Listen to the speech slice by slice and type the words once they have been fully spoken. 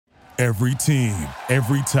Every team,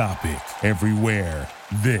 every topic, everywhere.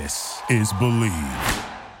 This is Believe.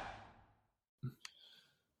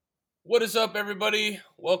 What is up, everybody?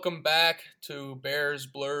 Welcome back to Bears,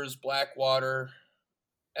 Blurs, Blackwater,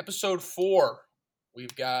 episode 4.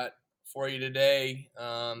 We've got for you today.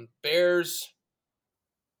 Bears,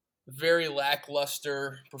 very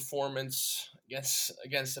lackluster performance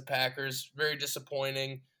against the Packers. Very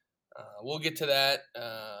disappointing. We'll get to that.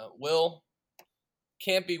 Will,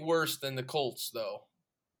 can't be worse than the Colts, though.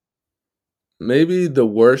 Maybe the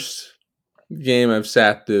worst game I've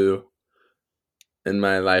sat through in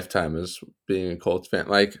my lifetime is being a Colts fan.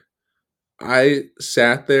 Like, I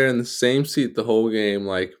sat there in the same seat the whole game,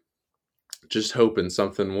 like, just hoping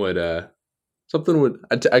something would I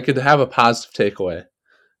could have a positive takeaway,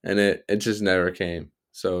 and it just never came.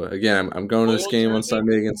 So again, I'm going to this game on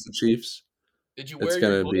Sunday against the Chiefs. Did you wear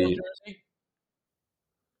your Doyle jersey?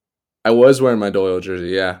 I was wearing my Doyle jersey,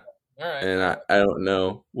 yeah. All right. And I don't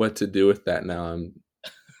know what to do with that now.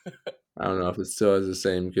 I don't know if it still has the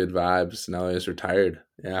same good vibes now that he's retired.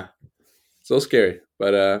 Yeah. Still scary.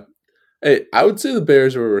 But hey, I would say the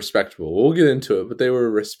Bears were respectable. We'll get into it, but they were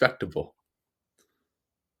respectable.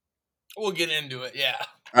 We'll get into it, yeah.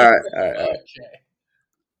 All right. Okay.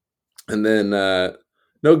 And then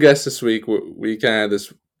no guests this week. We kind of have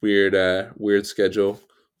this weird schedule.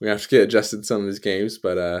 We have to get adjusted to some of these games,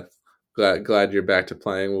 but glad you're back to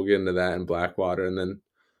playing. We'll get into that in Blackwater, and then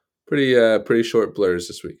pretty short Blurs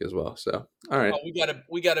this week as well. So all right.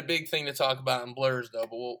 We got a big thing to talk about in Blurs though,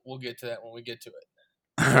 but we'll get to that when we get to it.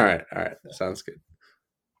 All right. Sounds good.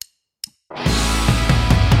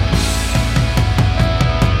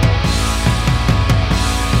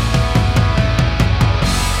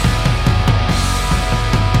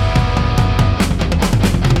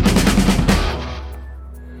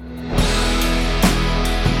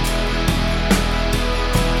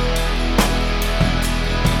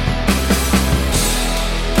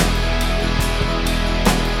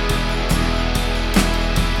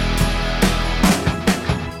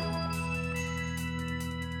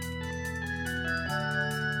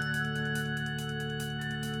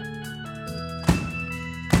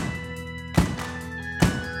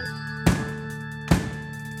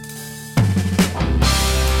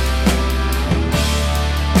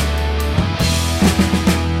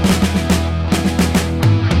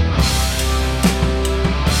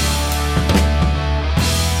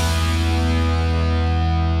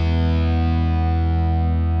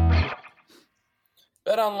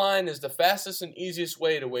 BetOnline is the fastest and easiest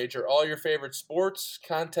way to wager all your favorite sports,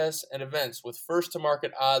 contests, and events with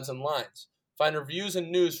first-to-market odds and lines. Find reviews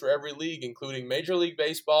and news for every league, including Major League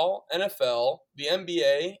Baseball, NFL, the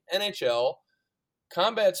NBA, NHL,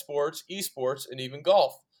 combat sports, esports, and even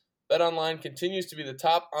golf. BetOnline continues to be the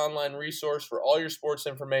top online resource for all your sports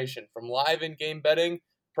information, from live in-game betting,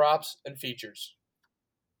 props, and features.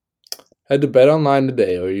 Head to BetOnline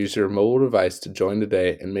today or use your mobile device to join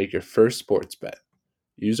today and make your first sports bet.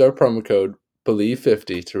 Use our promo code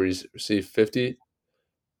BELIEVE50 to receive 50%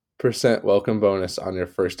 welcome bonus on your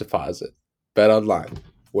first deposit. BetOnline,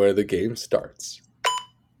 where the game starts.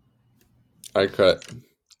 All right, cut.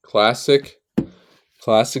 Classic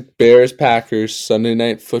Bears Packers Sunday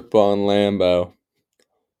Night Football in Lambeau.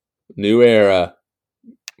 New era.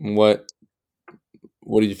 What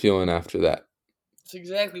are you feeling after that? It's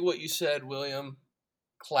exactly what you said, William.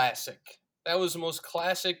 Classic. That was the most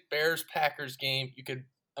classic Bears-Packers game you could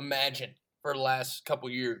imagine for the last couple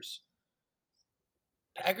years.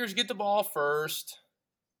 Packers get the ball first.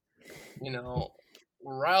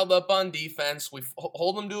 Riled up on defense. We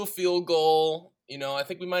hold them to a field goal. I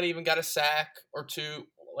think we might even got a sack or two,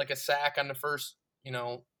 like a sack on the first,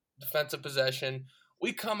 defensive possession.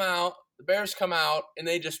 We come out, the Bears come out, and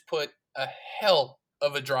they just put a hell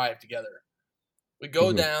of a drive together. We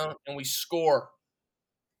go down and we score.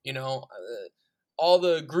 All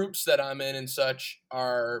the groups that I'm in and such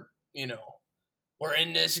are, we're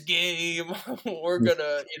in this game. we're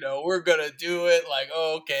gonna do it. Like,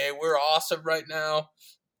 oh, okay, we're awesome right now.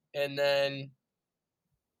 And then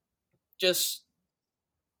it just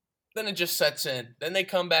sets in. Then they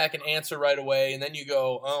come back and answer right away. And then you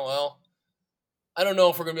go, oh, well, I don't know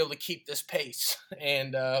if we're going to be able to keep this pace.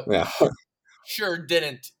 And sure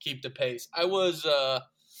didn't keep the pace.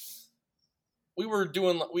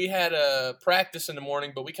 We had a practice in the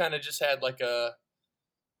morning, but we kind of just had like a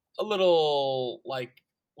little like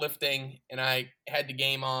lifting, and I had the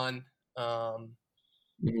game on. And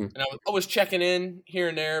I was checking in here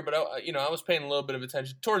and there, but I was paying a little bit of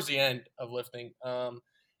attention towards the end of lifting.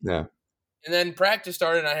 Yeah. And then practice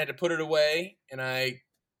started, and I had to put it away, and I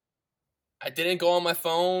didn't go on my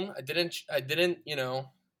phone. I didn't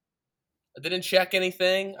I didn't check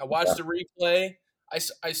anything. I watched the replay.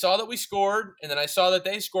 I saw that we scored, and then I saw that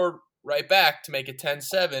they scored right back to make it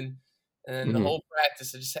 10-7. And then the whole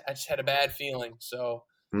practice, I just had a bad feeling. So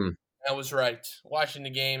I was right. Watching the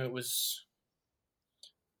game, it was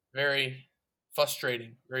very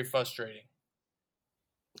frustrating. Very frustrating.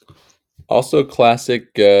 Also,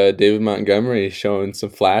 classic David Montgomery showing some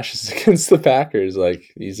flashes against the Packers.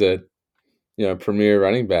 Like, he's a premier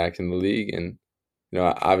running back in the league, and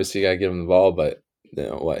obviously you gotta give him the ball. But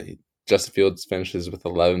Justin Fields finishes with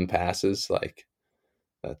 11 passes. Like,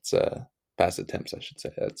 that's pass attempts, I should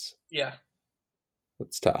say. That's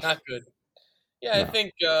tough. Not good. Yeah, no. I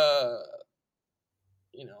think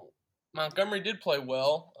Montgomery did play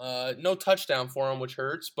well. No touchdown for him, which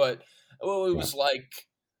hurts. But it was like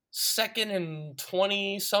 2nd and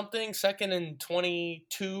 20-something, 2nd and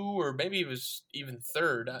 22, or maybe it was even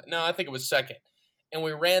 3rd. No, I think it was 2nd. And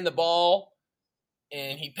we ran the ball,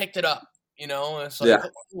 and he picked it up. And it's like,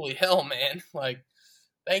 holy hell, man! Like,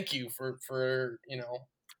 thank you for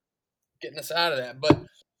getting us out of that. But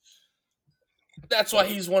that's why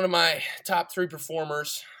he's one of my top 3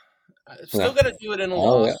 performers. Still got to do it in a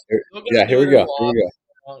loss. Yeah, here we go.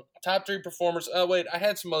 Top 3 performers. Oh, wait, I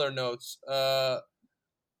had some other notes. The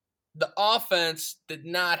offense did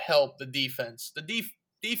not help the defense. The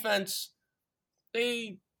defense,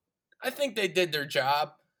 I think they did their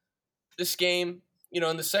job this game.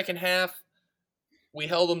 In the second half, we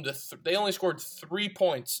held them to they only scored 3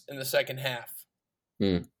 points in the second half.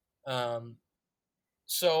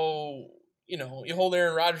 So, you hold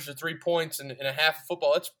Aaron Rodgers to 3 points in a half of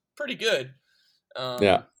football, that's pretty good.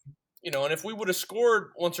 And if we would have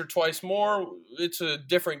scored once or twice more, it's a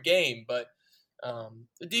different game. But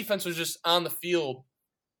the defense was just on the field.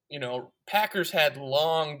 Packers had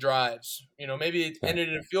long drives. Maybe it ended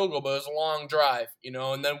in a field goal, but it was a long drive.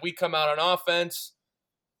 And then we come out on offense,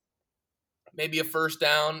 maybe a first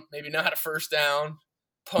down, maybe not a first down,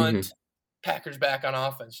 punt, Packers back on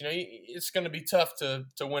offense. It's going to be tough to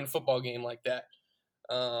win a football game like that.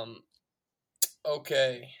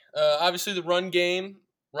 Okay. Obviously, the run game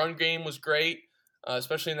was great,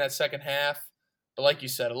 especially in that second half. But like you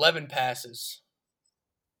said, 11 passes.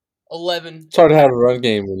 11. It's hard to have a run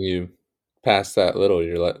game when you pass that little.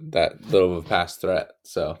 You're that little of a pass threat.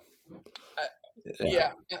 So,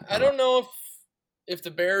 I don't know if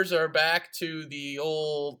the Bears are back to the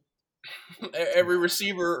old every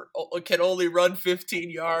receiver can only run 15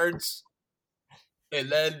 yards, and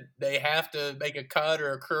then they have to make a cut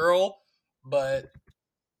or a curl. But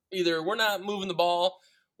either we're not moving the ball,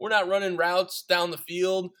 we're not running routes down the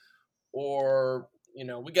field, or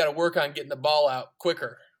we got to work on getting the ball out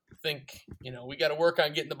quicker. I think we got to work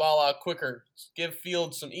on getting the ball out quicker. Give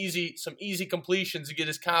Fields some easy completions to get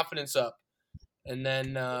his confidence up, and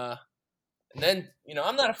then I'm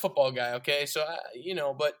not a football guy, okay? So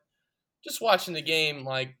but just watching the game,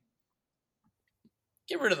 like,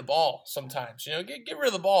 get rid of the ball sometimes. Get rid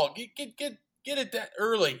of the ball. Get it that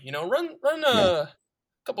early. Run a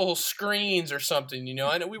couple of screens or something.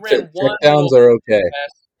 I know we ran one. Checkdowns are okay.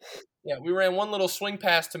 Yeah, we ran one little swing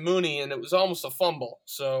pass to Mooney, and it was almost a fumble.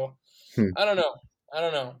 So I don't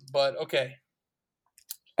know, but okay.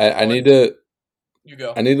 I need to. You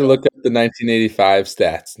go. I need to look up the 1985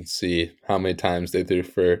 stats and see how many times they threw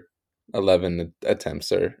for 11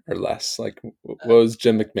 attempts or less. Like, what was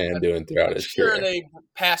Jim McMahon doing throughout his career? Sure, they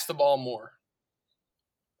passed the ball more.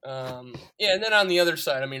 And then on the other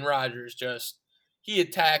side, Rodgers he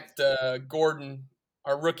attacked Gordon,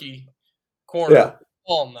 our rookie corner,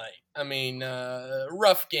 all night.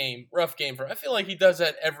 Rough game for him. I feel like he does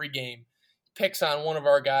that every game. Picks on one of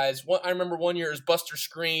our guys. I remember one year it was Buster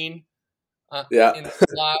Screen in the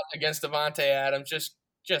slot against Davante Adams.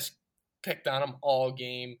 Just picked on him all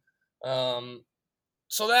game.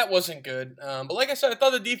 So that wasn't good. But like I said, I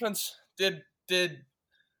thought the defense did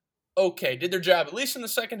okay, did their job, at least in the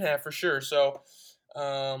second half for sure. So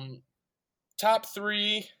top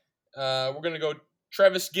 3, we're going to go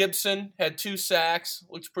Trevis Gibson, had 2 sacks,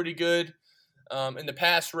 looks pretty good. In the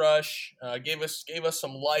pass rush, gave us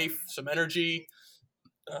some life, some energy.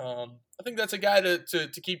 I think that's a guy to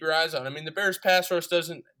keep your eyes on. The Bears pass rush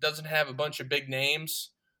doesn't have a bunch of big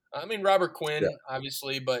names. Robert Quinn,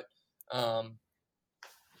 obviously, but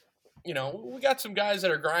we got some guys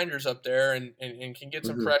that are grinders up there and can get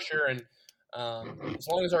some pressure. And as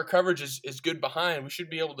long as our coverage is good behind, we should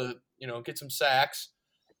be able to get some sacks.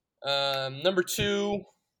 Number 2,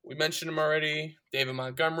 we mentioned him already, David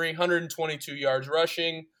Montgomery, 122 yards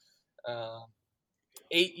rushing,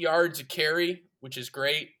 8 yards a carry, which is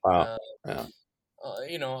great. Wow.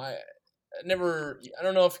 I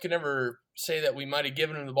don't know if you can ever say that we might have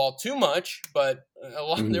given him the ball too much, but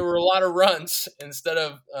there were a lot of runs instead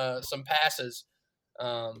of some passes.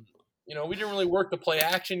 We didn't really work the play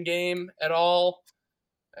action game at all.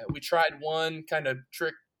 We tried one kind of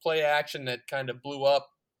trick play action that kind of blew up.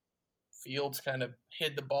 Fields kind of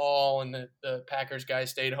hid the ball, and the Packers guy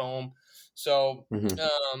stayed home. So, we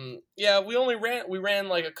ran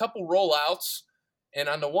like a couple rollouts, and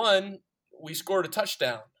on the one, we scored a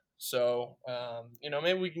touchdown. So,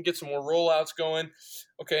 maybe we can get some more rollouts going.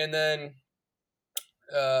 Okay, and then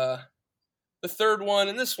the third one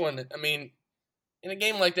and this one, I mean, in a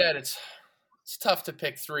game like that, it's tough to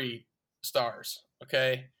pick 3 stars,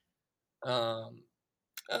 okay?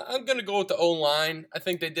 I'm going to go with the O-line. I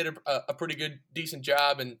think they did a pretty good, decent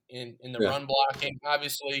job in the run blocking.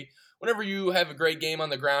 Obviously, whenever you have a great game on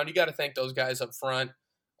the ground, you got to thank those guys up front.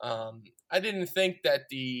 I didn't think that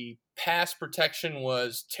the pass protection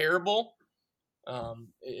was terrible.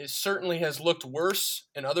 It certainly has looked worse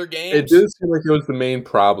in other games. It did seem like it was the main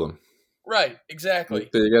problem. Right, exactly.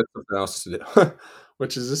 They got something else to do,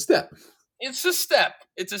 which is a step. It's a step.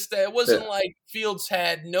 It wasn't like Fields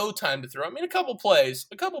had no time to throw. I mean, a couple plays,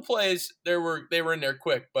 they were in there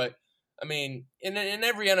quick. But I mean, in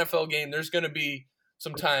every NFL game, there's going to be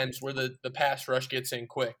some times where the pass rush gets in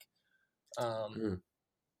quick. So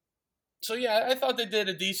yeah, I thought they did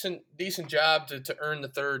a decent job to earn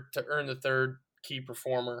the third key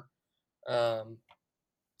performer. All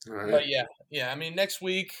right. But yeah. I mean, next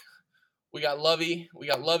week we got Lovey. We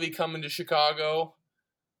got Lovey coming to Chicago.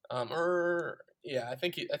 I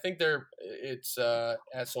think it's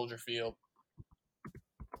at Soldier Field.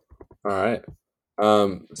 All right.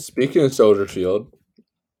 Speaking of Soldier Field,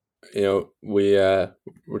 we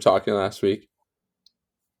were talking last week.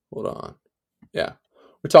 Hold on. Yeah,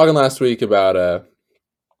 we're talking last week about a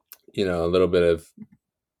little bit of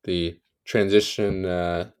the transition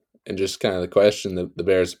and just kind of the question that the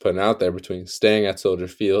Bears are putting out there between staying at Soldier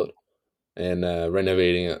Field and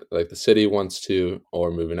renovating it like the city wants to,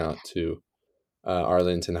 or moving out to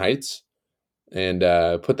Arlington Heights, and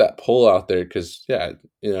put that poll out there because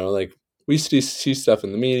like we see stuff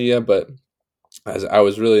in the media, but as I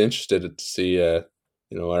was really interested to see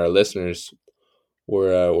what our listeners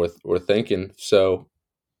were thinking. So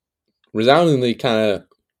resoundingly kind of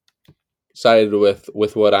sided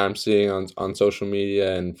with what I'm seeing on social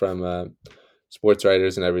media and from sports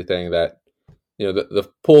writers and everything, that the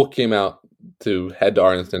poll came out to head to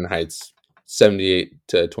Arlington Heights 78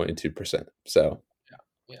 to 22%. So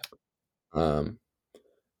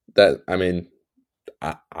that, I mean,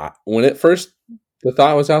 I when it first the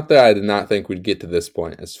thought was out there, I did not think we'd get to this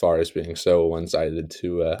point as far as being so one-sided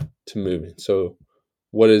to moving. So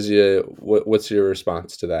what's your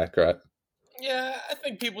response to that, Gret? Yeah, I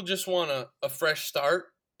think people just want a fresh start.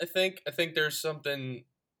 I think there's something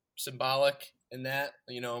symbolic in that,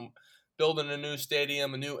 building a new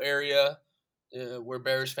stadium, a new area where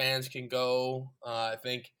Bears fans can go. I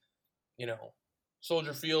think,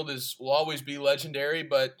 Soldier Field will always be legendary,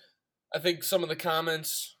 but I think some of the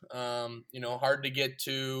comments, hard to get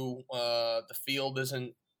to. The field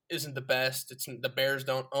isn't the best. The Bears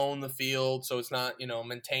don't own the field, so it's not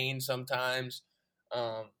maintained sometimes.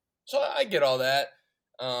 So I get all that.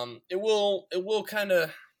 It will kind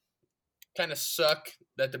of suck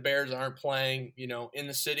that the Bears aren't playing in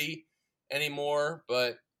the city anymore.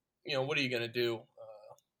 But what are you gonna do?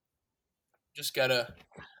 Just gotta.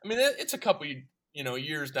 I mean, it's a couple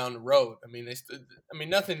years down the road. I mean,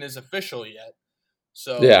 nothing is official yet.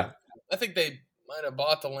 So yeah, I think they might have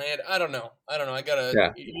bought the land. I don't know.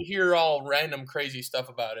 You hear all random crazy stuff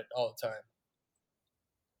about it all the time.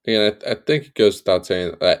 Yeah, I think it goes without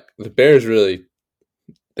saying that the Bears really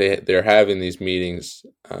they're having these meetings.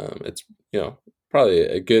 It's probably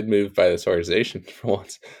a good move by this organization for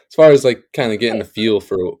once, as far as like kind of getting a feel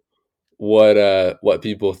for what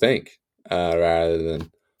people think rather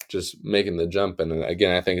than just making the jump. And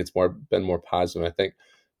again, I think it's been more positive. I think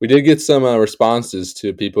we did get some responses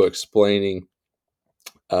to people explaining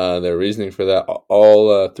their reasoning for that.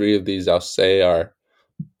 All 3 of these, I'll say, are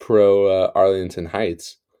pro Arlington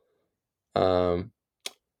Heights.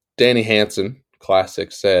 Danny Hansen,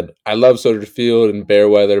 classic, said, "I love Soldier Field and Bear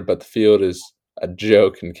weather, but the field is a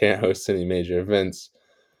joke and can't host any major events.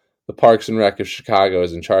 The Parks and Rec of Chicago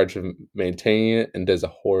is in charge of maintaining it and does a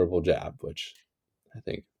horrible job," which I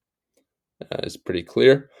think is pretty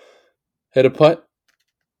clear. Hit a putt,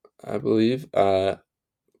 I believe,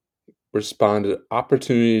 responded,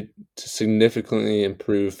 "Opportunity to significantly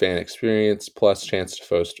improve fan experience, plus chance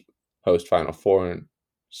to host Final Four and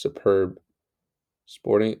superb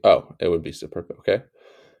sporting." Oh, it would be superb. Okay.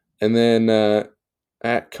 And then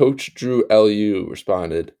At Coach Drew LU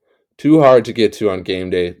responded, "Too hard to get to on game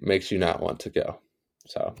day, makes you not want to go."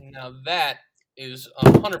 So Now that is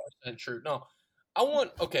 100% true. No,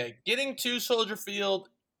 getting to Soldier Field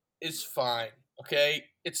is fine. Okay,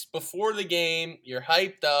 it's before the game. You're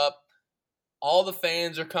hyped up. All the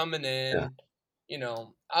fans are coming yeah, in.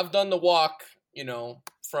 I've done the walk.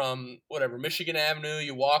 From whatever Michigan Avenue,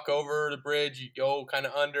 you walk over the bridge, you go kind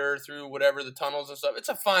of under through whatever the tunnels and stuff. It's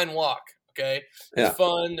a fine walk. Okay, it's yeah,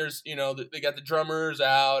 fun. There's they got the drummers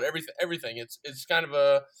out. Everything. It's kind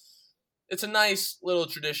of it's a nice little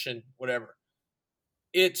tradition. Whatever.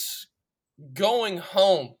 It's going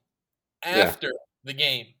home yeah. after the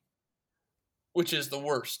game, which is the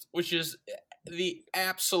worst. Which is the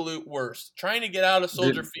absolute worst. Trying to get out of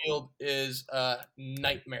Soldier Field is a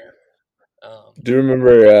nightmare. Do you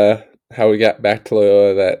remember how we got back to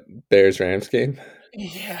Loyola that Bears-Rams game?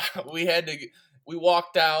 Yeah, we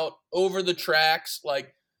walked out over the tracks.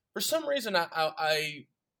 Like for some reason, I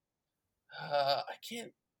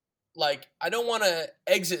can't. Like I don't want to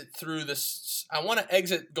exit through this. I want to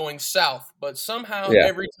exit going south, but somehow Yeah,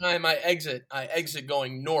 every time I exit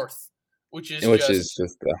going north, which is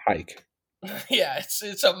just a hike. yeah,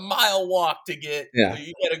 it's a mile walk to get. Yeah,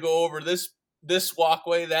 You got to go over this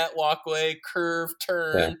walkway, that walkway, curve,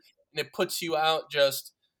 turn, yeah, and it puts you out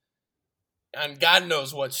just on God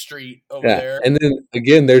knows what street over yeah. there. And then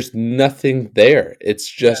again, there's nothing there. It's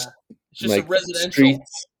just It's just a residential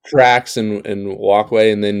streets, tracks, and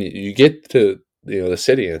walkway, and then you get to the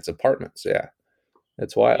city and it's apartments. Yeah,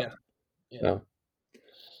 it's wild. Yeah. No.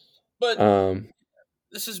 But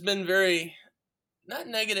this has been very not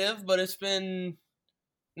negative, but it's been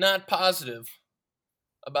not positive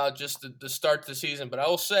about just the start of the season. But I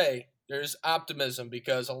will say there's optimism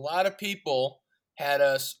because a lot of people had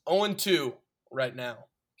us 0-2 right now.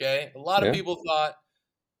 Okay, a lot of people thought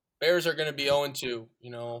Bears are going to be 0-2.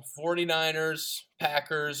 49ers,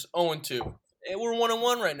 Packers 0-2. And we're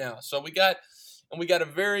 1-1 right now. So we got a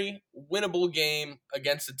very winnable game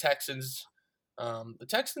against the Texans. The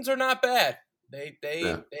Texans are not bad. They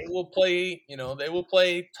will play. They will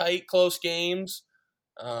play tight, close games.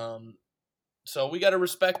 So we got to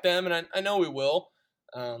respect them, and I know we will.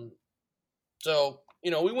 So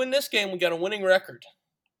we win this game, we got a winning record.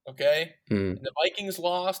 Okay, and the Vikings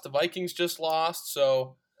lost. The Vikings just lost.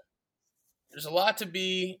 So there's a lot to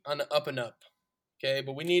be on the up and up. Okay,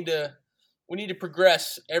 but we need to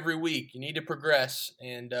progress every week. You need to progress,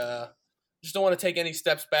 and just don't want to take any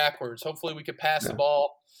steps backwards. Hopefully, we could pass the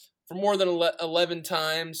ball for more than 11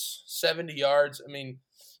 times, 70 yards. I mean,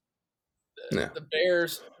 the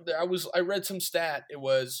Bears. I read some stat. It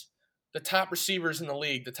was the top receivers in the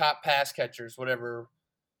league, the top pass catchers, whatever.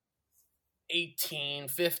 18,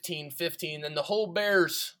 15, 15. Then the whole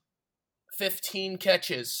Bears, 15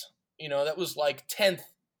 catches. That was like 10th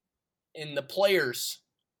in the players,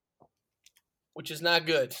 which is not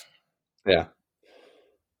good. Yeah.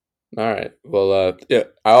 All right. Well, yeah.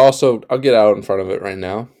 I'll get out in front of it right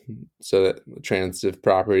now, so that the transitive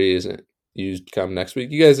property isn't used come next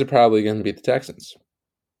week. You guys are probably going to beat the Texans.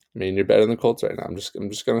 I mean, you're better than the Colts right now. I'm just going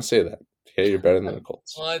to say that. Okay, you're better than the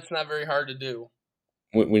Colts. Well, it's not very hard to do.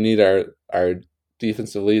 We need our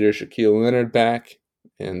defensive leader Shaquille Leonard back,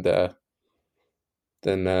 and then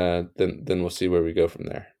we'll see where we go from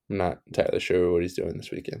there. I'm not entirely sure what he's doing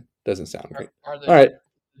this weekend. Doesn't sound great. All right.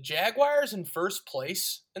 Jaguars in first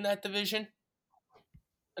place in that division?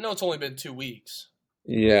 I know it's only been 2 weeks.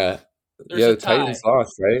 Yeah. The Titans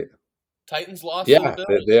lost, right? Titans lost. Yeah,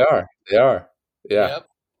 they are. They are. Yeah. Yep.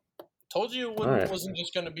 Told you it wasn't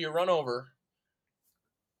just going to be a run over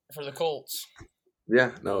for the Colts.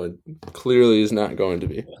 Yeah, no, it clearly is not going to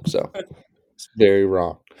be. So it's very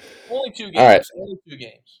wrong. Only 2 games. All right. Only 2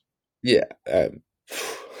 games. Yeah. I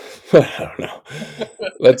don't know.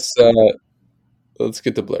 Let's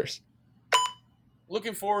get the Blurs.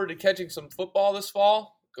 Looking forward to catching some football this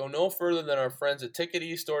fall? Go no further than our friends at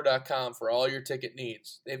TicketEstore.com for all your ticket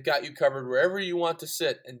needs. They've got you covered wherever you want to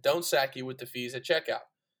sit and don't sack you with the fees at checkout.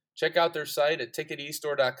 Check out their site at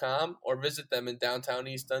TicketEstore.com or visit them in downtown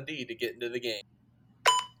East Dundee to get into the game.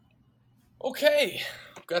 Okay,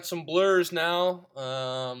 got some Blurs now.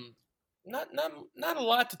 Not a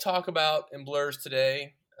lot to talk about in Blurs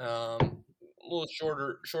today. A little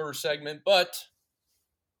shorter segment, but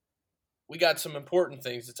we got some important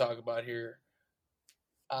things to talk about here.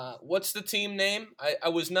 What's the team name? I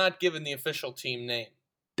was not given the official team name.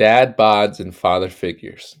 Dad Bods and Father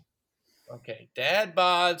Figures. Okay, Dad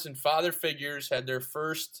Bods and Father Figures had their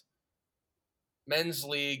first men's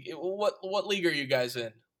league. What league are you guys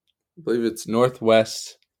in? I believe it's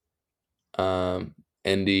Northwest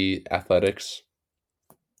Indy Athletics.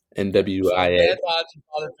 So NWIA. dad bods and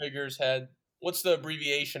father figures had, what's the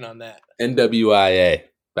abbreviation on that? NWIA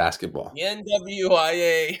basketball. The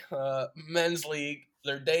NWIA men's league,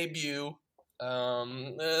 their debut.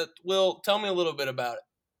 Will, tell me a little bit about it.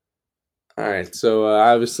 All right, so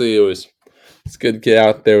obviously it's good to get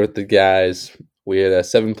out there with the guys. We had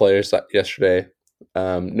 7 players yesterday.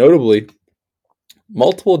 Notably,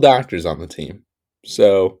 multiple doctors on the team.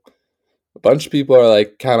 So a bunch of people are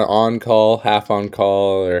like kind of on call, half on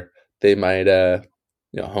call, or they might,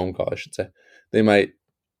 home call, I should say. They might,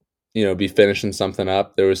 be finishing something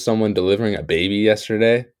up. There was someone delivering a baby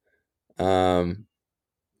yesterday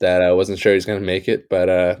that I wasn't sure he's going to make it,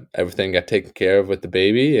 but everything got taken care of with the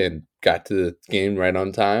baby and got to the game right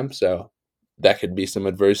on time. So that could be some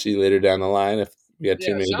adversity later down the line if we had too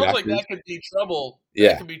Yeah, many sounds doctors. like that could be trouble. Yeah.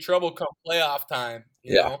 That could be trouble come playoff time,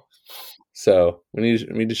 you know? So we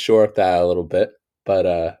need to shore up that a little bit. But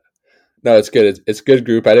no, it's good. It's a good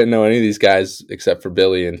group. I didn't know any of these guys except for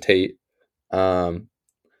Billy and Tate.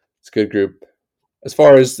 It's a good group. As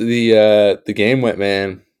far as the game went,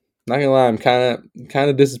 man, not gonna lie, I'm kind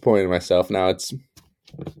of disappointed in myself. Now it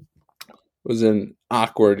was an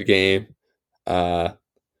awkward game. I've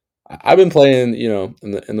been playing,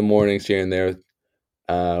 in the mornings here and there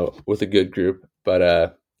with a good group,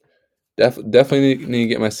 but definitely need to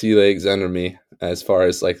get my sea legs under me as far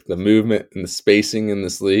as like the movement and the spacing in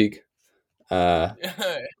this league.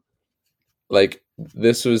 Like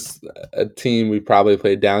this was a team we probably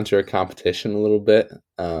played down to our competition a little bit.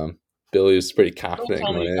 Billy was pretty confident.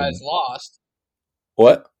 Don't tell me you guys lost.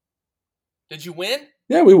 What? Did you win?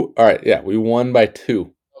 Yeah, we won by 2.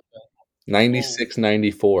 Okay.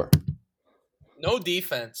 96-94. No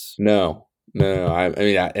defense. No. I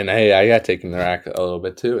mean, I got taken the rack a little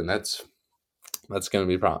bit too, and that's going to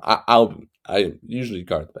be a problem. I usually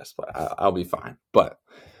guard the best player. I'll be fine, but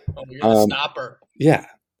you're the stopper. Yeah,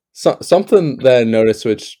 something that I noticed,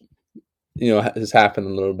 which has happened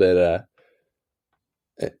a little bit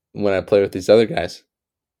when I play with these other guys.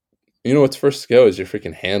 What's first to go is your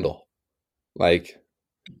freaking handle. Like,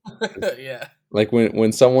 yeah. Like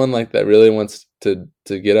when someone like that really wants to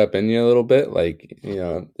get up in you a little bit, like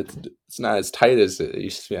it's not as tight as it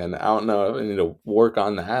used to be. And I don't know. I need to work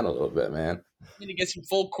on that a little bit, man. You need to get some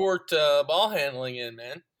full court ball handling in,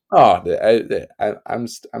 man. Oh, I'm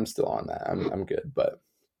still on that. I'm good, but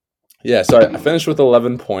yeah. So I finished with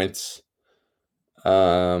 11 points.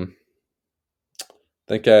 I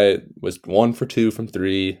think I was 1 for 2 from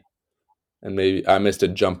 3, and maybe I missed a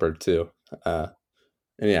jumper too.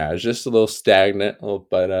 And yeah, it was just a little stagnant,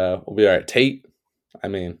 but we'll be all right. Tate, I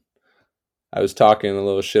mean, I was talking a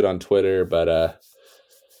little shit on Twitter, but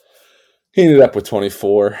he ended up with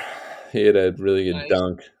 24. He had a really good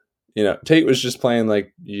dunk. Tate was just playing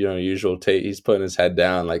like, usual Tate. He's putting his head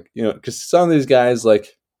down, like, because some of these guys, like,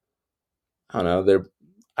 I don't know,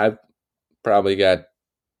 I've probably got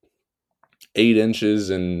 8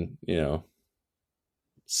 inches and,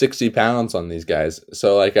 60 pounds on these guys.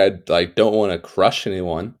 So like, I don't want to crush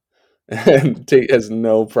anyone. And Tate has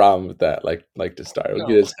no problem with that. Like to start, he'll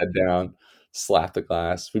get his head down, slap the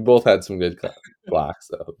glass. We both had some good blocks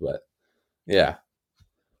though, but yeah.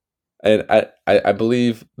 And I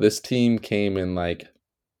believe this team came in like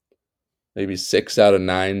maybe 6 out of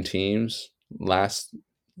 9 teams last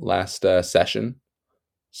session.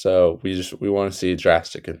 So we want to see a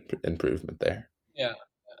drastic improvement there. Yeah.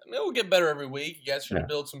 We'll get better every week. You guys should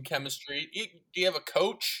build some chemistry. Do you have a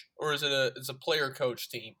coach, or is it a player coach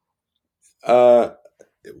team? Well,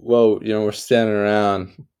 we're standing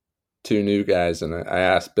around 2 new guys, and I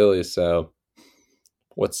asked Billy, so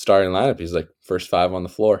what's the starting lineup? He's like, first 5 on the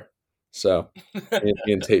floor. So me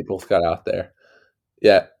and Tate both got out there.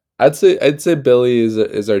 Yeah, I'd say Billy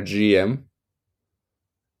is our GM.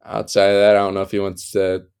 Outside of that, I don't know if he wants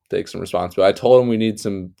to take some responsibility. I told him we need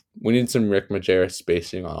some Rick Majerus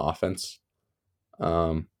spacing on offense.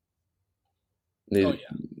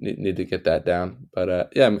 Need to get that down.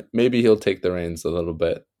 But yeah, maybe he'll take the reins a little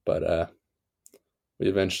bit. But we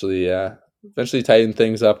eventually tightened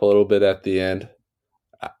things up a little bit at the end.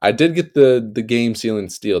 I did get the game sealing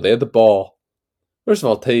steal. They had the ball. First of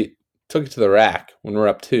all, Tate took it to the rack when we're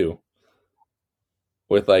up 2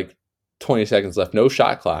 with like 20 seconds left. No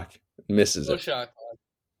shot clock. Misses it. No shot clock.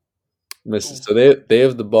 Misses. Ooh. So they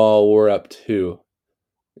have the ball. We're up 2.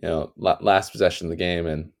 Last possession of the game,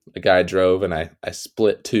 and a guy drove, and I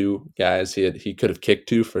split 2 guys. He could have kicked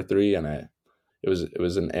 2 for 3, and it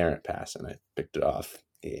was an errant pass, and I picked it off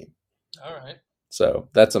game. All right. So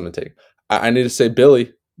that's something to take. I need to say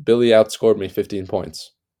Billy outscored me 15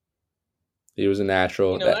 points. He was a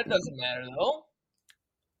natural. That doesn't matter though.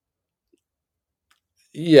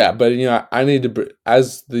 Yeah, but I need to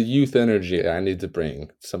as the youth energy, I need to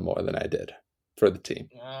bring some more than I did for the team.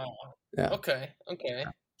 Wow. Yeah. Okay.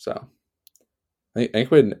 So I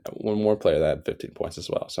think we had one more player that had 15 points as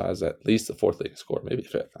well. So I was at least the fourth leading scorer, maybe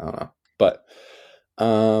fifth. I don't know. But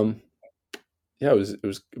yeah, it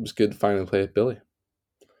was good to finally play with Billy.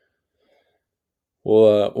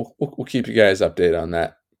 We'll keep you guys updated on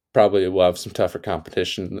that. Probably we'll have some tougher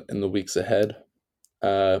competition in the weeks ahead.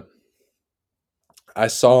 I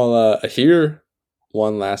saw Ahir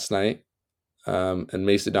won last night in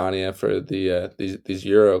Macedonia for the these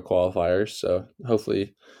Euro qualifiers. So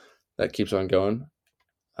hopefully that keeps on going.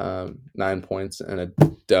 9 points and a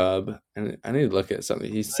dub. And I need to look at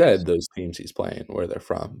something. He said those teams he's playing, where they're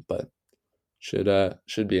from, but should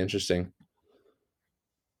be interesting.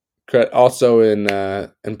 Also in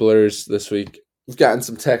Blurs this week, we've gotten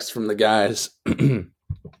some texts from the guys.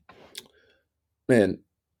 Man,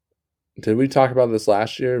 did we talk about this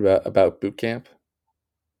last year about boot camp?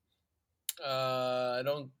 I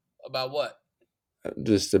don't. About what?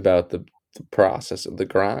 Just about the process of the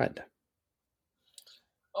grind.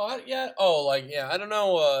 Oh, yeah. Oh, yeah. I don't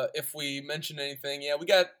know if we mentioned anything. Yeah, we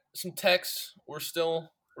got some texts. We're still.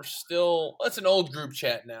 That's an old group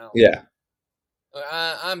chat now. Yeah.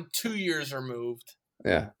 I'm 2 years removed.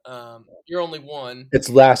 Yeah. You're only one. It's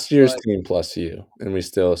last year's team plus you, and we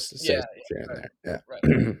still say here and there. Yeah. Right.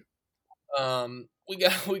 We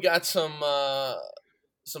got some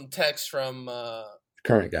texts from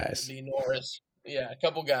current guys. D Norris. Yeah, a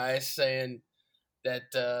couple guys saying that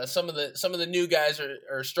some of the new guys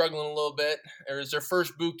are struggling a little bit. It was their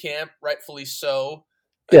first boot camp, rightfully so.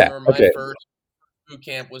 Yeah. I remember my first boot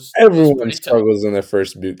camp was everyone struggles in their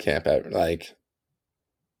first boot camp ever. Like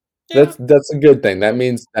that's a good thing. That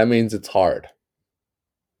means it's hard.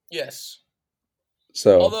 Yes.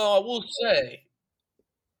 So although I will say,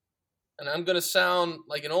 and I'm gonna sound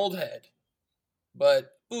like an old head,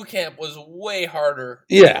 but boot camp was way harder.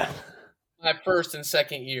 Yeah. My first and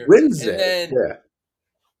second year. Wednesday. And then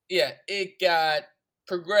yeah, it got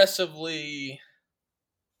progressively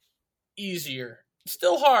easier.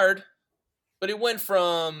 Still hard, but it went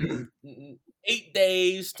from 8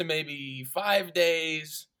 days to maybe 5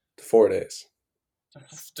 days to 4 days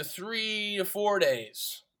to 3 to 4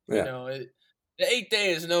 days. Yeah. The 8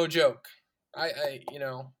 day is no joke.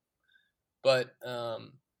 But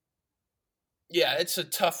yeah, it's a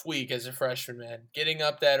tough week as a freshman, man. Getting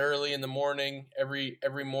up that early in the morning, every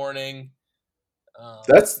morning.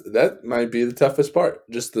 That might be the toughest part.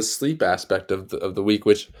 Just the sleep aspect of the week,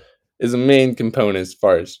 which is a main component as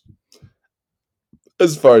far as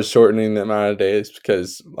shortening the amount of days,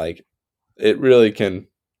 because like it really can,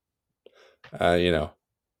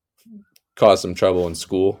 cause some trouble in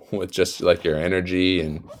school with just like your energy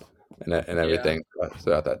and everything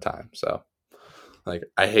throughout that time. So, like,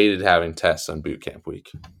 I hated having tests on boot camp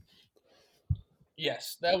week.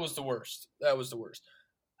 Yes, that was the worst.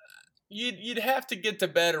 You'd have to get to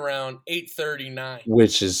bed around 8:39,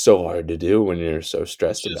 which is so hard to do when you're so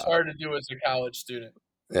stressed about it. It's hard to do as a college student.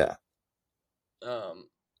 Yeah.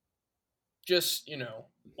 Just,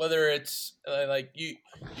 whether it's like you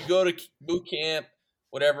go to boot camp,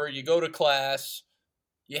 whatever, you go to class,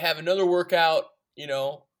 you have another workout,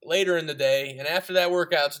 later in the day, and after that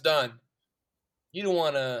workout's done, you don't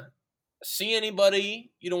want to see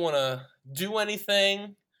anybody, you don't want to do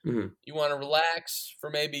anything. Mm-hmm. You want to relax for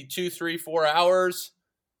maybe 2, 3, 4 hours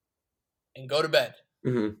and go to bed.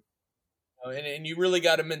 Mm-hmm. And you really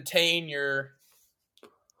got to maintain your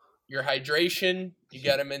hydration. You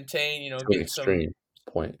got to maintain, get some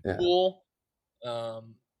point. Yeah. Cool.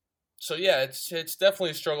 So yeah, it's definitely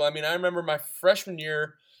a struggle. I mean, I remember my freshman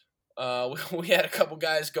year, we had a couple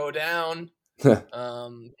guys go down. A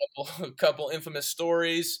couple infamous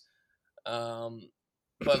stories.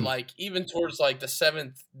 But like even towards like the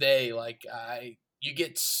 7th day, like you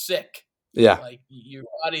get sick. Yeah. Like your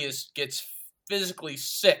body gets physically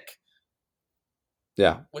sick.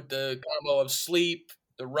 Yeah. With the combo of sleep,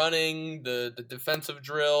 the running, the defensive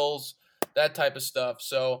drills, that type of stuff.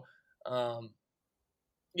 So,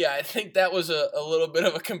 yeah, I think that was a little bit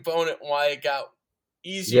of a component why it got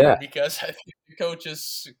easier, because I think the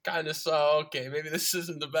coaches kind of saw, okay, maybe this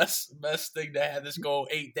isn't the best thing to have this go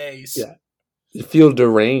 8 days. Yeah. You feel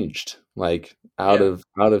deranged, like out of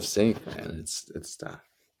sync, man. It's tough.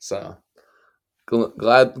 So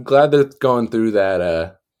glad they're going through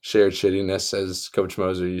that shared shittiness, as Coach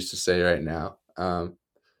Moser used to say right now.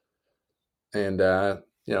 And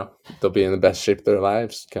they'll be in the best shape of their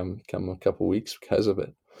lives come a couple weeks because of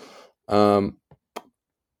it.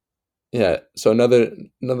 Yeah. So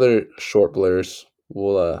another short blurs.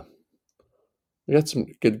 We got some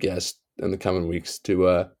good guests in the coming weeks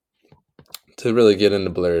to really get into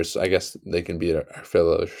Blurs. I guess they can beat our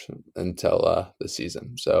fellows until the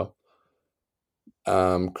season. So,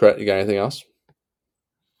 Cret, you got anything else?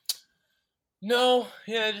 No,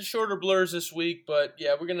 yeah, just shorter Blurs this week, but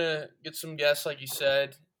yeah, we're gonna get some guests like you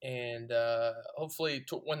said, and hopefully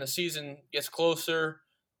when the season gets closer,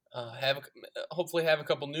 hopefully have a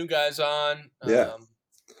couple new guys on. Yeah.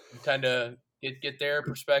 Kind of get their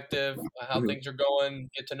perspective, how things are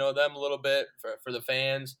going, get to know them a little bit for the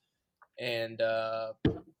fans, and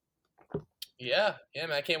yeah,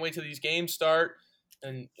 man, I can't wait till these games start,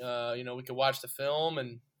 and we can watch the film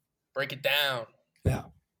and break it down. Yeah.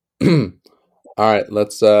 All right,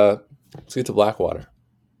 let's get to Blackwater.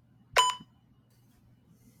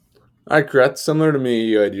 All right, Cret, similar to me,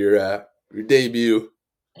 you had your debut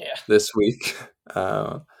this week.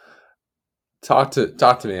 Talk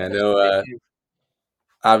to me. I know,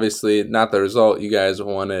 obviously, not the result you guys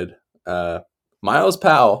wanted. Miles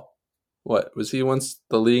Powell, what was he once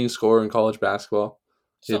the leading scorer in college basketball?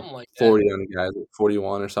 Something like 40 on the guys,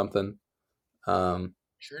 41 or something.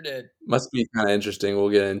 Sure did. Must be kind of interesting. We'll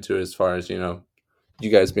get into it as far as you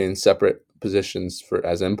guys being separate positions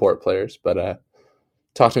as import players. But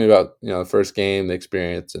talk to me about the first game, the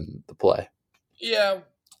experience, and the play. Yeah,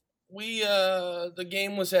 we the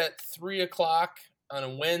game was at 3:00 on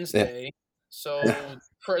a Wednesday, so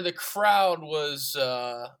the crowd was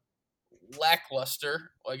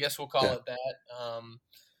lackluster. I guess we'll call it that.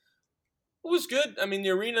 It was good. I mean, the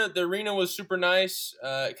arena was super nice.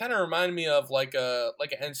 It kind of reminded me of like an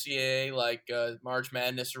NCAA March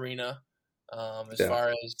Madness arena,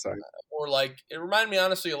 far as or like it reminded me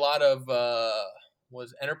honestly a lot of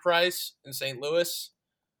was Enterprise in St. Louis.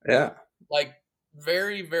 Yeah, like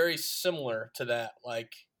very very similar to that.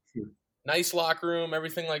 Like nice locker room,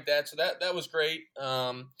 everything like that. So that was great.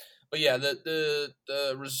 But yeah,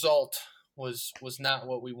 the result was not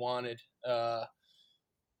what we wanted.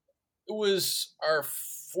 It was our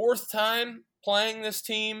fourth time playing this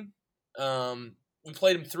team. We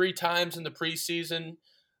played them 3 times in the preseason,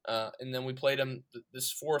 and then we played them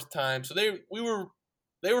this fourth time. So they were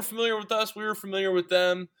familiar with us. We were familiar with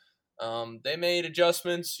them. They made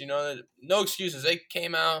adjustments. No excuses. They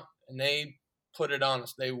came out and they put it on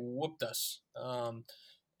us. They whooped us. And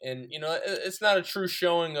it's not a true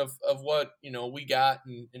showing of what we got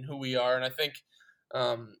and who we are. And I think.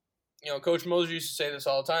 Coach Moser used to say this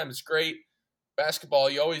all the time. It's great basketball.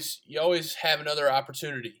 You always have another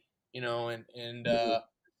opportunity, and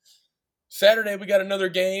Saturday we got another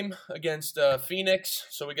game against Phoenix,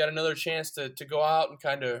 so we got another chance to go out and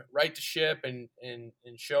kind of right the ship and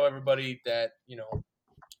show everybody that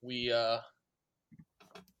we're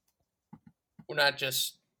not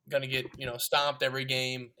just gonna get stomped every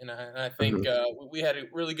game. And I think we had a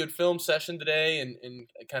really good film session today and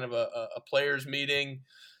kind of a players meeting.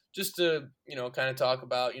 Just to, kind of talk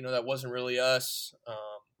about, that wasn't really us,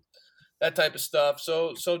 that type of stuff.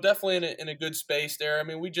 So definitely in a good space there. I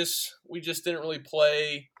mean, we just didn't really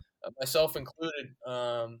play, myself included.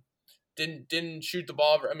 Didn't shoot the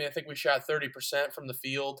ball. I mean, I think we shot 30% from the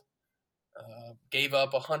field. Gave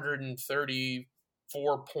up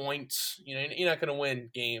 134 points. You're not going to win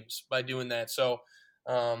games by doing that. So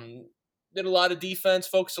did a lot of defense,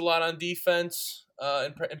 focused a lot on defense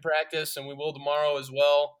in practice, and we will tomorrow as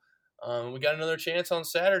well. We got another chance on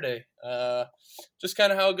Saturday. Just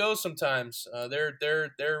kind of how it goes sometimes. They're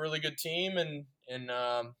a really good team, and in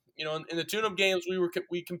the tune-up games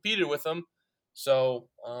we competed with them. So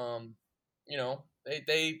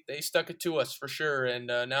they stuck it to us for sure. And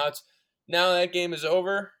now that game is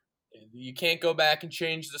over. You can't go back and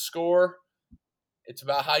change the score. It's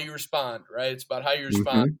about how you respond, right? It's about how you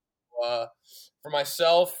respond. For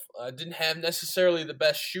myself, I didn't have necessarily the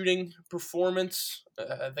best shooting performance.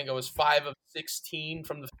 I think I was 5 of 16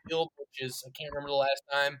 from the field, which is, I can't remember the last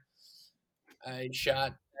time I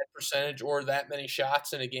shot that percentage or that many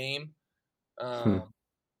shots in a game.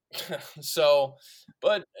 So,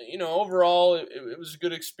 but, overall, it was a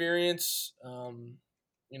good experience.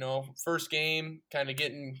 First game, kind of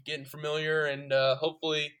getting familiar, and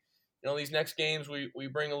hopefully, these next games we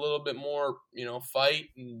bring a little bit more, fight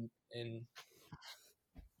and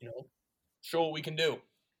show what we can do.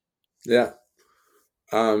 Yeah.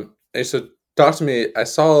 Hey, so talk to me. I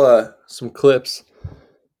saw some clips.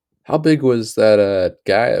 How big was that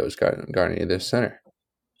guy that was guarding you, this center?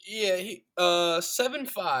 Yeah, he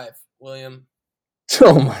 7'5", William.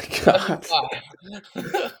 Oh my god.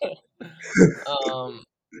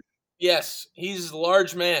 Yes, he's a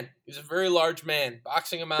large man. He's a very large man.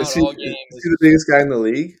 Boxing him out all games. Is he the biggest guy in the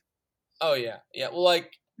league? Oh yeah. Well,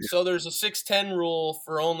 so there's a 6'10" rule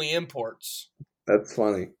for only imports. That's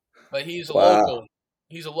funny. but he's a Wow. local.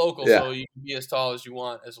 He's a local, Yeah. so you can be as tall as you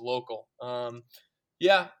want as a local.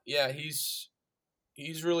 Yeah, he's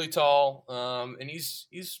really tall, and he's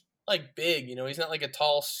like big. He's not like a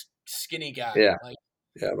tall, skinny guy. Yeah. Like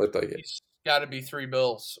Yeah, it looked like it. he's got to be 3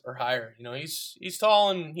 bills or higher. He's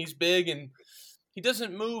tall and he's big, and he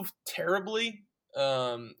doesn't move terribly.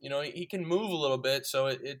 He can move a little bit, so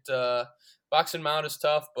it boxing him out is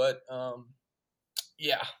tough, but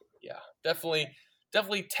yeah, definitely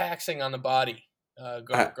taxing on the body.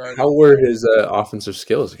 Guarding. How were his offensive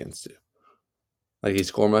skills against you? Like, he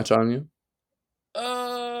score much on you?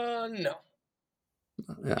 No.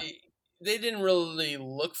 Yeah. They didn't really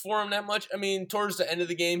look for him that much. I mean, towards the end of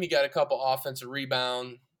the game, he got a couple offensive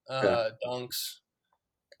rebound dunks,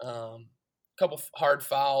 couple hard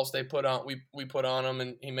fouls they put on. We put on him,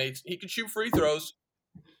 and he could shoot free throws.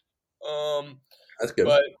 That's good.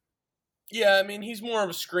 But yeah, I mean, he's more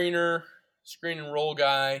of a screen and roll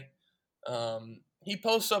guy. He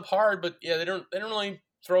posts up hard, but yeah, they don't really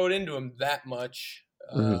throw it into him that much.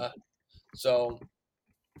 So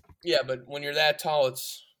yeah, but when you're that tall,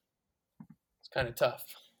 it's kind of tough.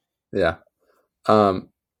 Yeah.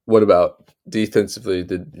 What about defensively?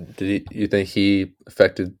 You think he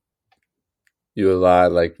affected you a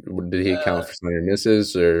lot? Like, did he account for some of your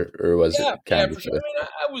misses, or was it kind of for sure. I mean,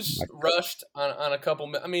 I was rushed on a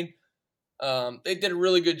couple. I mean, they did a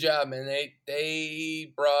really good job, man.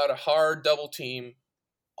 They brought a hard double team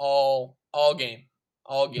all game,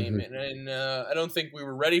 and I don't think we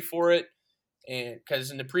were ready for it, and because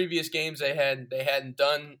in the previous games they hadn't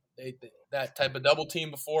done that type of double team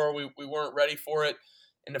before. We weren't ready for it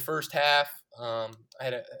in the first half. I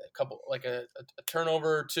had a couple, like a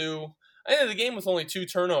turnover or two. I ended the game with only 2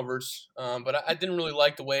 turnovers, but I didn't really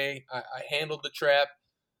like the way I handled the trap.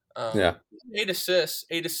 8 assists,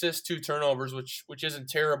 2 turnovers, which isn't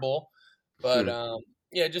terrible, but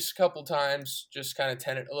just a couple times, just kind of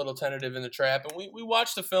a little tentative in the trap. And we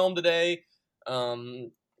watched the film today. A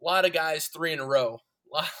lot of guys 3 in a row.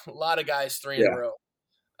 A lot of guys 3 in a row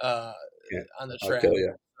on the trap. So,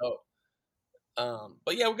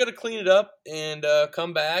 but yeah, we got to clean it up and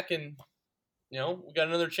come back, and we got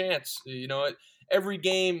another chance. Every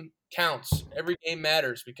game counts. Every game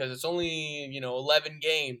matters because it's only 11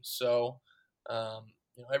 games. So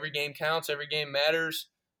every game counts. Every game matters.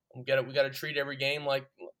 We got to treat every game like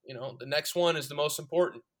the next one is the most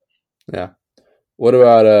important. Yeah. What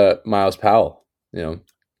about Miles Powell? He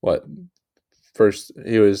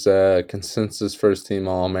was consensus first team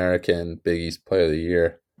All-American, Big East Player of the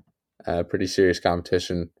Year. Pretty serious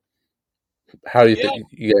competition. How do you think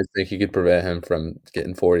you guys think you could prevent him from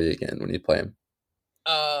getting 40 again when you play him?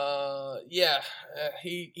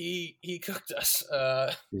 He cooked us.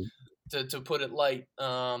 To put it light,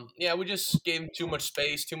 we just gave him too much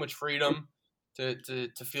space, too much freedom to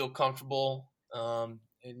feel comfortable.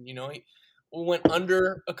 We went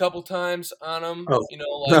under a couple times on him. In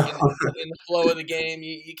the flow of the game,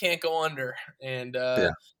 you can't go under, and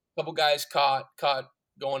a couple guys caught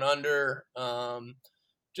going under.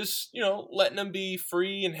 Just letting him be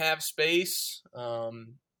free and have space.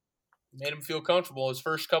 Made him feel comfortable. His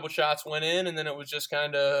first couple shots went in, and then it was just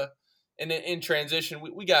kind of, and then in transition,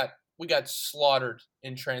 we got slaughtered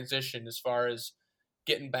in transition as far as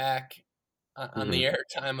getting back on the air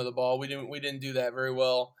time of the ball. We didn't do that very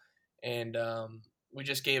well, and we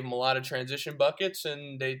just gave them a lot of transition buckets,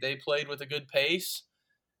 and they played with a good pace.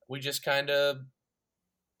 We just kind of,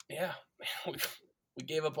 we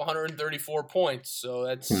gave up 134 points, so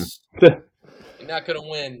that's you're not going to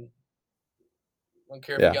win. I don't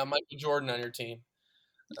care if you got Michael Jordan on your team.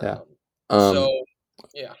 Do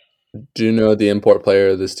you know the import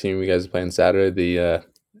player of this team you guys are playing Saturday? The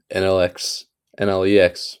NLEX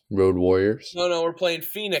Road Warriors? No, we're playing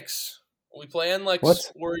Phoenix. We play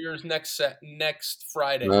NLEX Warriors next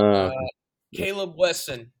Friday. Caleb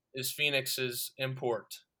Wesson is Phoenix's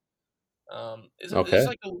import. It's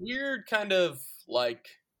like a weird kind of like,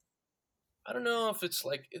 I don't know if it's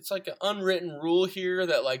like an unwritten rule here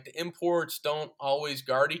that like the imports don't always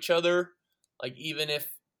guard each other, like even if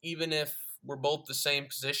we're both the same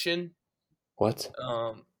position. What?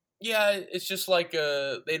 It's just like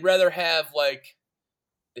they'd rather have like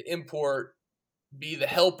the import be the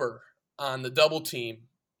helper on the double team,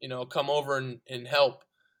 come over and help.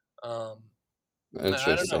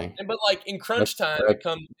 Interesting. I don't know. But like in crunch time,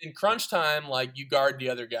 like you guard the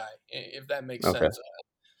other guy, if that makes sense.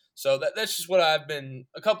 So that's just what I've been.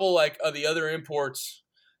 A couple like of the other imports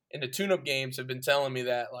in the tune-up games have been telling me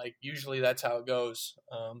that like usually that's how it goes.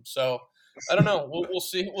 So I don't know. We'll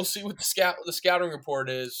see. We'll see what the scouting report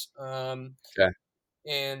is. And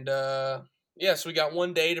so we got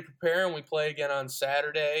one day to prepare, and we play again on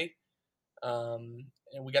Saturday. And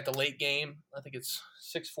we got the late game. I think it's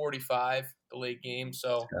 6:45, the late game.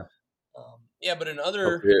 So, but in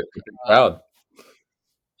other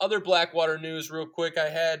Blackwater news, real quick, I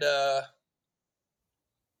had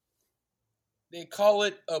they call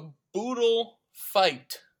it a boodle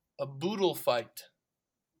fight. A boodle fight.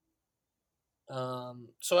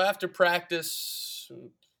 So after practice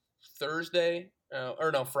Friday,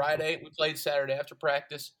 we played Saturday after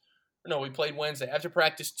practice. No, we played Wednesday. After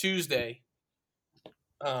practice Tuesday,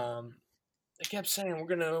 they kept saying,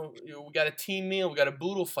 we got a team meal, we got a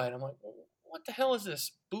boodle fight. I'm like, what the hell is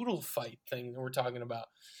this boodle fight thing that we're talking about?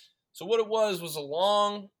 So what it was a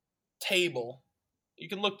long table. You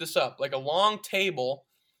can look this up, like a long table,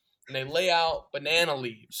 and they lay out banana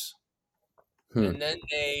leaves. And then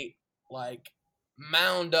they,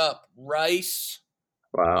 mound up rice,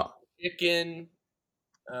 chicken,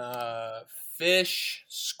 fish,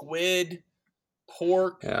 squid,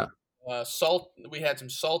 pork, salt. We had some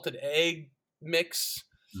salted egg mix,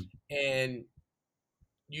 and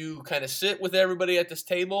you kind of sit with everybody at this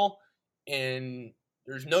table, and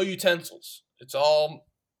there's no utensils. It's all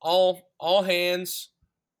hands.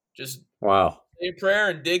 Just say a prayer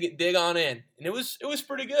and dig on in, and it was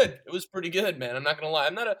pretty good. It was pretty good, man. I'm not gonna lie.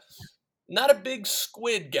 I'm not a big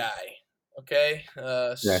squid guy. Okay,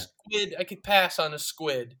 squid. I could pass on a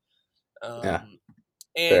squid. And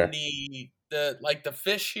the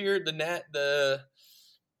fish here, the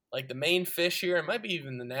main fish here, it might be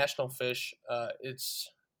even the national fish. It's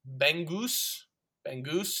bangus.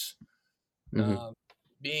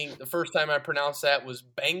 Being the first time I pronounced that was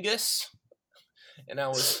bangus, and I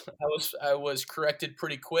was corrected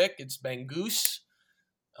pretty quick. It's bangus.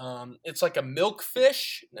 It's like a milk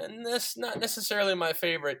fish, and that's not necessarily my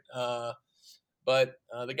favorite. But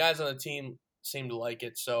the guys on the team seemed to like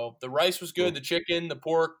it. So the rice was good, the chicken, the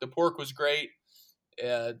pork was great.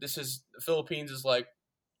 The Philippines is like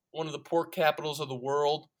one of the pork capitals of the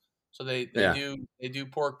world, so they do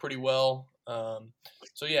pork pretty well. I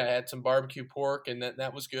had some barbecue pork, and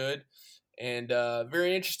that was good, and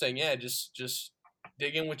very interesting. Yeah, just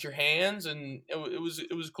dig in with your hands, and it was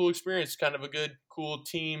a cool experience, kind of a good, cool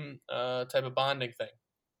team type of bonding thing.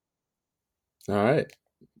 All right,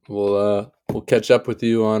 we'll catch up with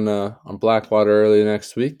you on Blackwater early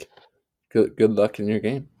next week. Good luck in your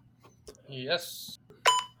game. Yes.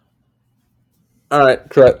 All right,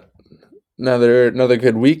 Trent. Another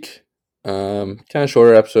good week. Kind of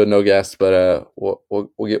shorter episode, no guests, but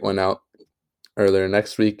we'll get one out earlier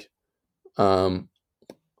next week. Again,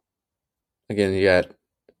 you got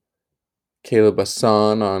Caleb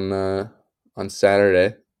Hassan on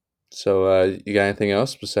Saturday. So you got anything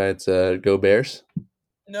else besides Go Bears?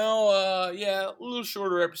 No, a little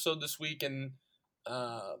shorter episode this week, and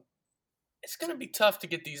it's going to be tough to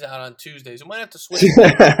get these out on Tuesdays. We might have to switch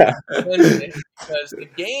Wednesday because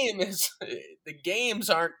the games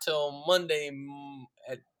aren't till Monday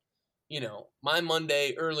at my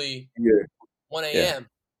Monday early 1 a.m. Yeah.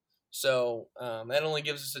 So that only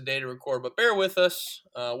gives us a day to record. But bear with us.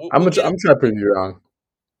 I'm trying to prove you wrong.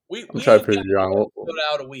 I'm trying to prove you wrong. We'll put it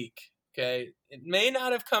out a week. Okay, it may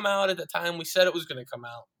not have come out at the time we said it was going to come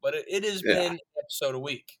out, but it has been an episode a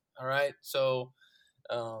week. All right, so.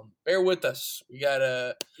 Bear with us. We've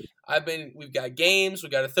got games.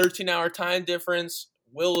 We've got a 13-hour time difference.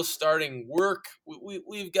 Will is starting work.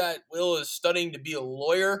 Will is studying to be a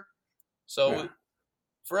lawyer. So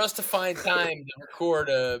for us to find time to record,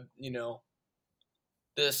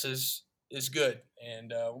 this is good,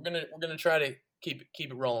 and we're gonna try to keep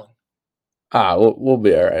it rolling. We'll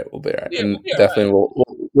be all right. We'll be all right. Yeah, and definitely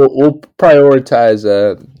we'll prioritize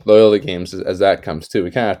loyalty games as that comes too.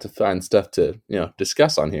 We kind of have to find stuff to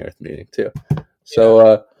discuss on here at the meeting too.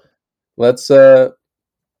 So let's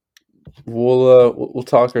we'll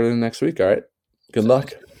talk early next week. All right. Good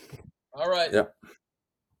luck. All right. Yeah.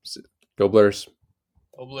 Go Blurs.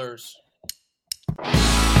 Go Blurs.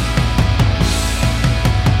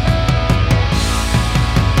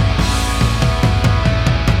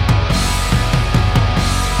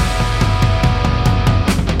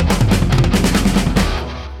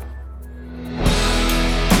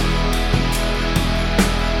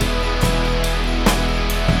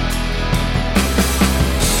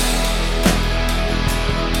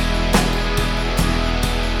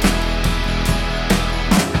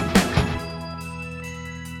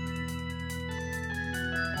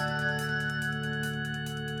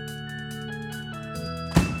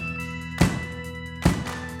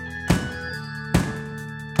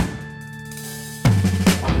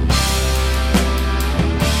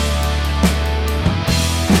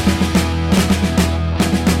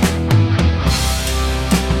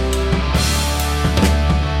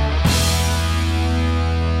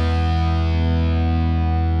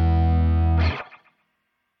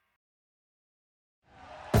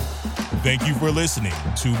 Thank you for listening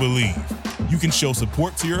to Believe. You can show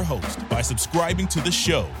support to your host by subscribing to the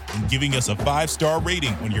show and giving us a 5-star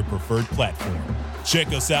rating on your preferred platform. Check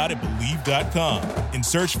us out at Believe.com and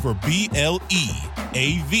search for BLEAV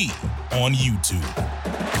on YouTube.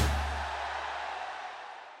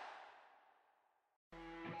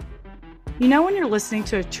 You know when you're listening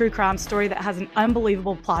to a true crime story that has an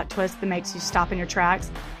unbelievable plot twist that makes you stop in your tracks?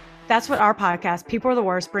 That's what our podcast, People Are the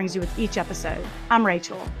Worst, brings you with each episode. I'm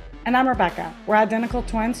Rachel. And I'm Rebecca. We're identical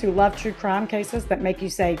twins who love true crime cases that make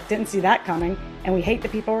you say, didn't see that coming, and we hate the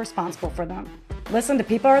people responsible for them. Listen to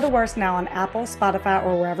People Are the Worst now on Apple, Spotify,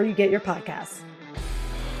 or wherever you get your podcasts.